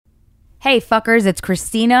Hey fuckers, it's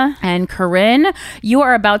Christina and Corinne. You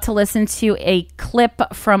are about to listen to a clip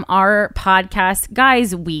from our podcast,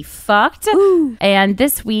 Guys, We Fucked. Ooh. And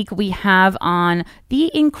this week we have on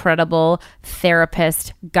the incredible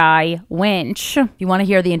therapist, Guy Winch. If you want to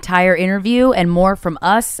hear the entire interview and more from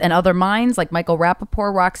us and other minds like Michael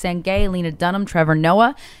Rappaport, Roxanne Gay, Lena Dunham, Trevor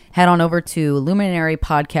Noah, head on over to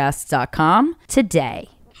luminarypodcasts.com today.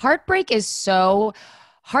 Heartbreak is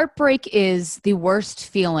the worst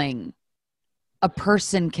feeling a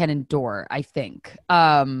person can endure, I think.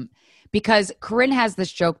 Because Corinne has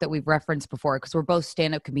this joke that we've referenced before, because we're both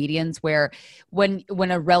stand-up comedians, where when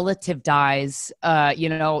a relative dies,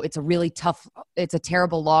 it's a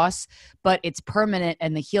terrible loss, but it's permanent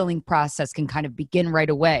and the healing process can kind of begin right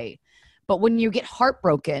away. But when you get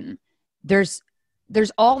heartbroken, there's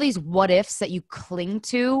all these what ifs that you cling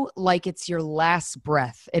to like it's your last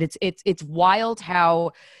breath. And it's wild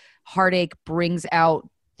how heartache brings out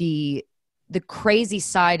the crazy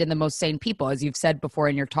side in the most sane people, as you've said before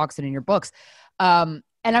in your talks and in your books. And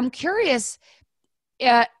I'm curious,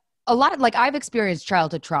 a lot of, like, I've experienced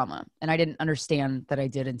childhood trauma and I didn't understand that I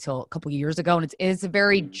did until a couple of years ago. And it's a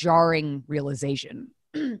very jarring realization.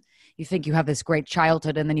 You think you have this great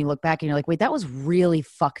childhood and then you look back and you're like, wait, that was really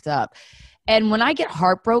fucked up. And when I get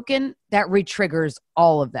heartbroken, that re-triggers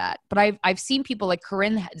all of that. But I've seen people like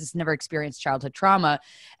Corinne has never experienced childhood trauma,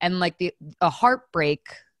 and like a heartbreak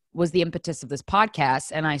was the impetus of this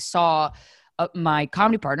podcast. And I saw my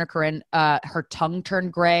comedy partner, Corinne, her tongue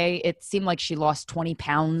turned gray. It seemed like she lost 20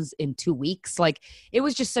 pounds in 2 weeks. Like, it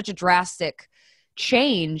was just such a drastic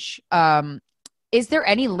change. Is there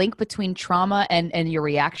any link between trauma and your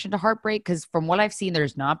reaction to heartbreak? Because from what I've seen,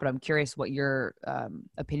 there's not, but I'm curious what your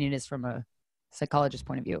opinion is from a psychologist's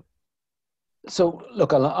point of view. So,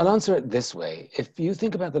 look, I'll answer it this way. If you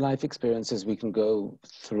think about the life experiences we can go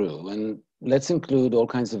through, and let's include all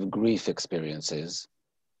kinds of grief experiences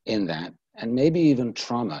in that, and maybe even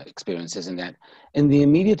trauma experiences in that, in the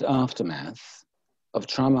immediate aftermath of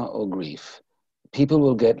trauma or grief, people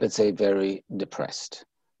will get, let's say, very depressed.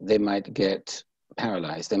 They might get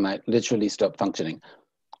paralyzed. They might literally stop functioning.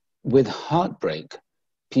 With heartbreak,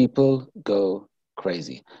 people go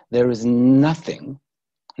crazy. There is nothing,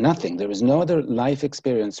 there is no other life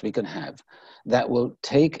experience we can have that will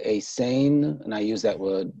take a sane, and I use that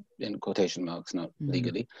word in quotation marks, not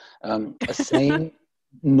legally, a sane,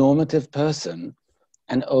 normative person,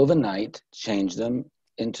 and overnight change them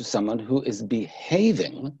into someone who is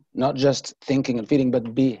behaving, not just thinking and feeling,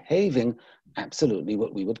 but behaving absolutely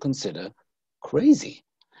what we would consider crazy.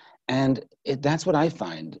 And that's what I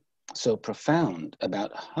find so profound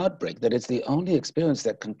about heartbreak, that it's the only experience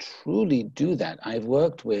that can truly do that. I've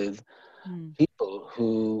worked with people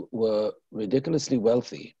who were ridiculously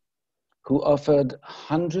wealthy, who offered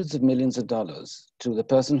hundreds of millions of dollars to the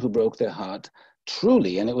person who broke their heart,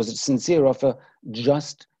 truly, and it was a sincere offer,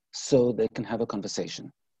 just so they can have a conversation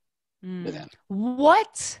with them.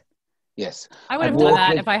 What? Yes. I would have done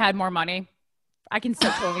that if I had more money. I can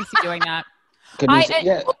still totally see doing that.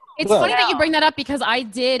 It's funny that you bring that up, because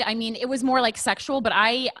it was more like sexual, but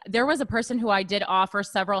there was a person who I did offer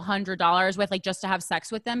several $100s with, like, just to have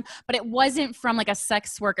sex with them, but it wasn't from like a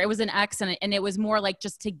sex worker. It was an ex, and it was more like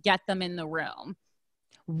just to get them in the room.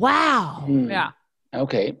 Wow. Yeah.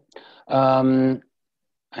 Okay. I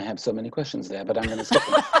have so many questions there, but I'm going to skip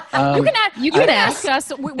them. You can ask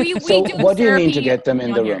us. We so do what do you mean to get them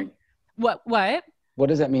in the room? What? What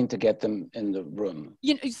does that mean to get them in the room?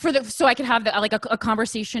 So I could have a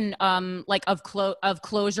conversation, like of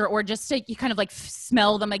closure, or just to you kind of like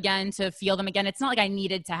smell them again, to feel them again. It's not like I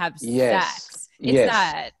needed to have sex. It's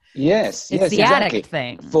that. Yes, it's the exactly. addict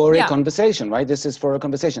thing. For a conversation, right? This is for a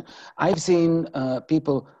conversation. I've seen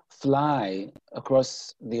people fly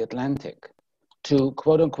across the Atlantic to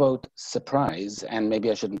quote unquote surprise, and maybe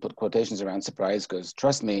I shouldn't put quotations around surprise, because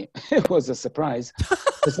trust me, it was a surprise.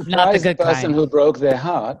 The surprise person who broke their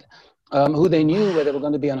heart, who they knew where they were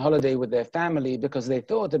going to be on holiday with their family, because they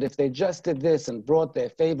thought that if they just did this and brought their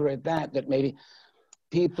favorite that maybe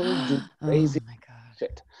people do crazy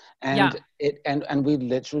shit. And and we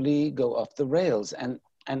literally go off the rails, and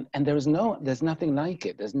there's nothing like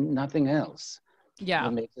it. There's nothing else.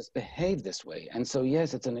 That makes us behave this way. And so,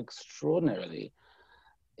 yes, it's an extraordinarily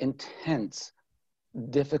intense,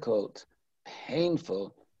 difficult,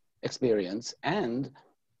 painful experience. And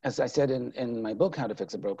as I said in my book, How to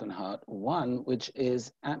Fix a Broken Heart, one which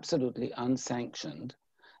is absolutely unsanctioned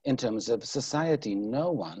in terms of society.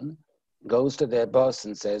 No one goes to their boss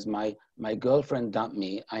and says, my girlfriend dumped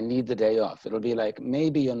me, I need the day off. It'll be like,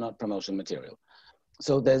 maybe you're not promotion material.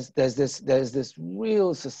 So there's this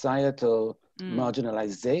real societal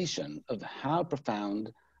marginalization of how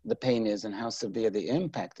profound the pain is and how severe the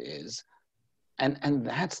impact is. And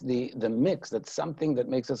that's the mix. That's something that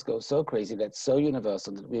makes us go so crazy, that's so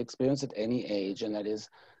universal, that we experience at any age, and that is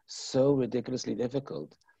so ridiculously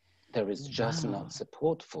difficult. There is just not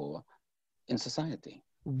support for in society.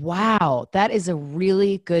 Wow, that is a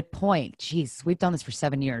really good point. Jeez, we've done this for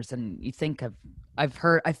 7 years, and you think I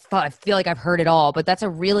feel like I've heard it all, but that's a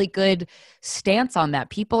really good stance on that.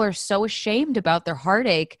 People are so ashamed about their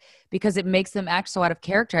heartache because it makes them act so out of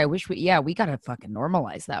character. I wish we got to fucking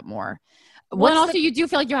normalize that more. Well, and also you do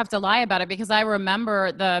feel like you have to lie about it, because I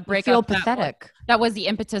remember the breakup. You feel pathetic. That was the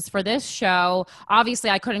impetus for this show. Obviously,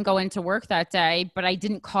 I couldn't go into work that day, but I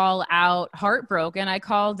didn't call out heartbroken. I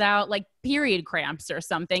called out like period cramps or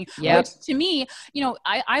something. Yep. Which to me,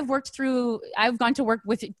 I've gone to work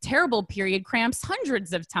with terrible period cramps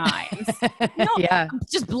hundreds of times. Yeah. I'm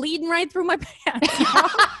just bleeding right through my pants.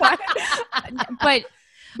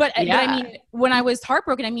 But I mean, when I was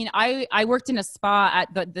heartbroken, I mean, I worked in a spa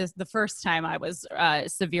at the first time I was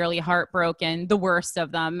severely heartbroken, the worst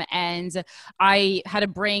of them. And I had to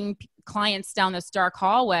bring clients down this dark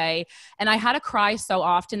hallway, and I had to cry so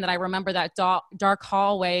often that I remember that dark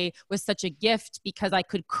hallway was such a gift, because I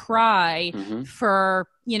could cry for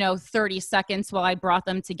 30 seconds while I brought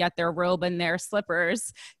them to get their robe and their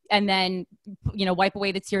slippers, and then wipe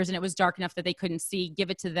away the tears, and it was dark enough that they couldn't see, give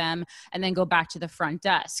it to them, and then go back to the front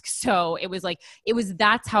desk. So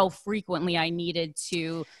that's how frequently I needed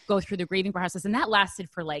to go through the grieving process, and that lasted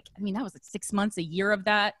for that was 6 months, a year of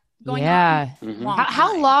that going on.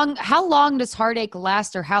 How long does heartache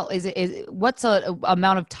last, or what's a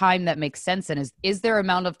amount of time that makes sense? And is there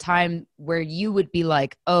amount of time where you would be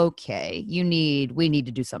like, okay, we need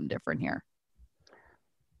to do something different here?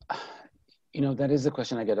 That is a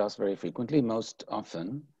question I get asked very frequently, most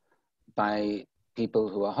often by people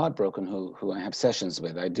who are heartbroken, who I have sessions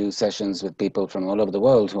with. I do sessions with people from all over the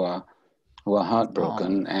world who are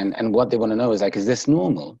heartbroken, and what they want to know is is this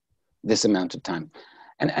normal, this amount of time?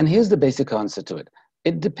 And here's the basic answer to it.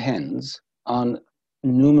 It depends on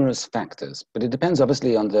numerous factors, but it depends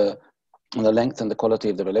obviously on the length and the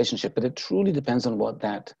quality of the relationship, but it truly depends on what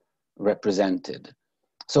that represented.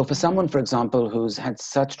 So for someone, for example, who's had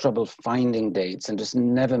such trouble finding dates and just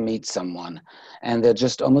never meets someone, and they're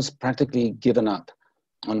just almost practically given up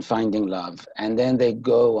on finding love, and then they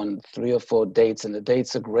go on 3 or 4 dates, and the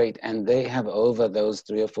dates are great, and they have over those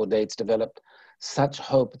 3 or 4 dates developed such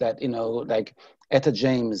hope that, Etta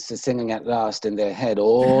James is singing At Last in their head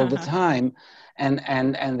all the time.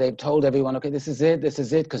 And they've told everyone, okay, this is it,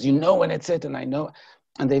 because when it's it, and I know.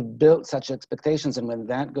 And they've built such expectations. And when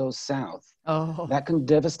that goes south, that can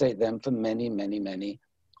devastate them for many, many, many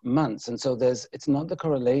months. And so it's not the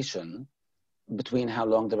correlation between how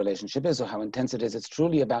long the relationship is or how intense it is. It's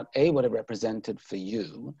truly about A, what it represented for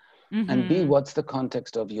you, and B, what's the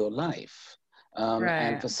context of your life.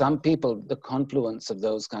 And for some people, the confluence of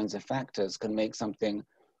those kinds of factors can make something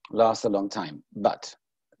last a long time. But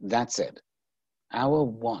that said,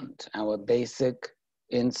 our basic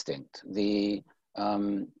instinct, the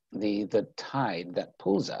tide that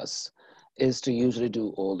pulls us, is to usually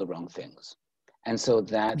do all the wrong things. And so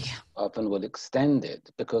that often will extend it,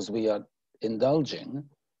 because we are indulging.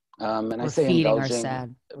 And I say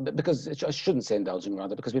indulging because I shouldn't say indulging,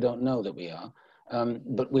 rather, because we don't know that we are.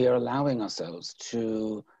 But we are allowing ourselves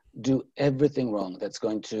to do everything wrong that's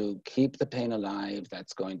going to keep the pain alive,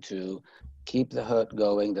 that's going to keep the hurt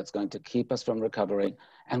going, that's going to keep us from recovering.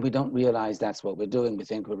 And we don't realize that's what we're doing. We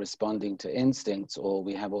think we're responding to instincts, or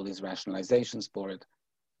we have all these rationalizations for it.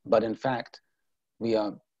 But in fact, we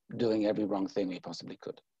are doing every wrong thing we possibly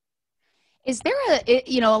could. Is there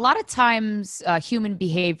a lot of times human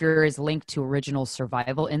behavior is linked to original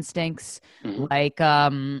survival instincts. Like, a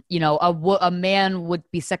man would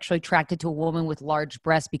be sexually attracted to a woman with large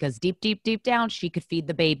breasts because deep, deep, deep down, she could feed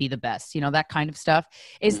the baby the best, that kind of stuff.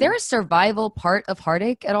 Is there a survival part of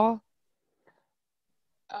heartache at all?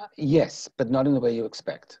 Yes, but not in the way you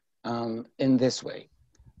expect. In this way,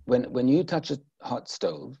 when you touch a hot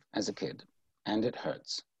stove as a kid and it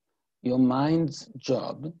hurts, your mind's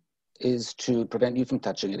job is to prevent you from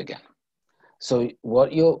touching it again. So what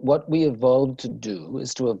we evolved to do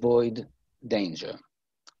is to avoid danger,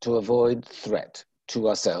 to avoid threat to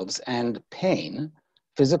ourselves, and pain,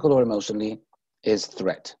 physical or emotionally, is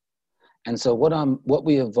threat. And so what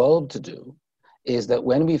we evolved to do is that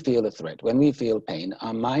when we feel a threat, when we feel pain,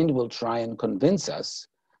 our mind will try and convince us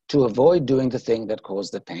to avoid doing the thing that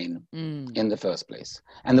caused the pain in the first place.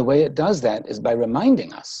 And the way it does that is by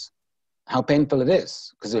reminding us how painful it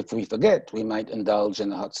is. Because if we forget, we might indulge in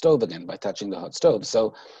the hot stove again by touching the hot stove.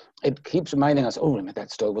 So it keeps reminding us,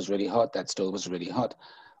 that stove was really hot, that stove was really hot.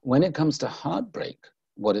 When it comes to heartbreak,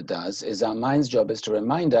 what it does is our mind's job is to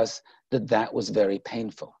remind us that that was very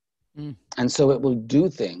painful. And so it will do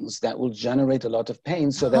things that will generate a lot of pain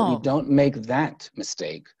so that we don't make that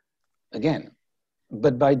mistake again.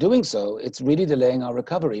 But by doing so, it's really delaying our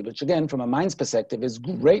recovery, which again, from a mind's perspective, is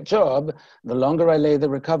great job. The longer I delay the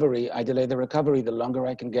recovery, the longer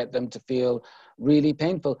I can get them to feel really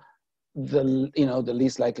painful. The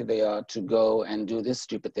least likely they are to go and do this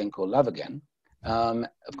stupid thing called love again.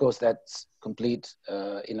 Of course, that's complete,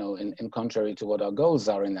 in contrary to what our goals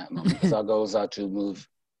are in that moment, because our goals are to move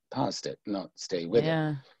past it, not stay with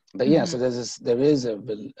it. But so there is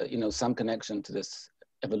some connection to this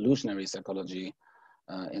evolutionary psychology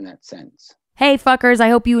in that sense. Hey, fuckers, I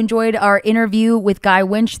hope you enjoyed our interview with Guy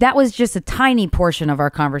Winch. That was just a tiny portion of our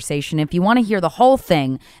conversation. If you want to hear the whole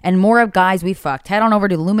thing and more of Guys We Fucked, head on over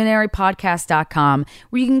to luminarypodcast.com,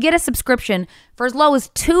 where you can get a subscription for as low as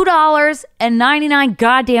 $2.99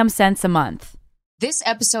 goddamn cents a month. This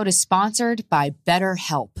episode is sponsored by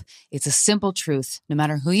BetterHelp. It's a simple truth. No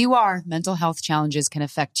matter who you are, mental health challenges can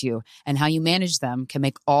affect you, and how you manage them can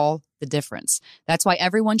make all the difference. That's why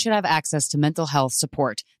everyone should have access to mental health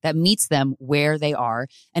support that meets them where they are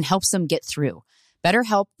and helps them get through.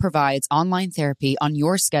 BetterHelp provides online therapy on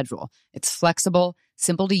your schedule. It's flexible,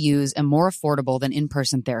 simple to use, and more affordable than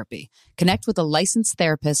in-person therapy. Connect with a licensed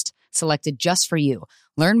therapist selected just for you.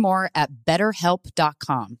 Learn more at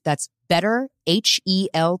BetterHelp.com. That's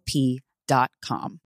BetterHelp.com.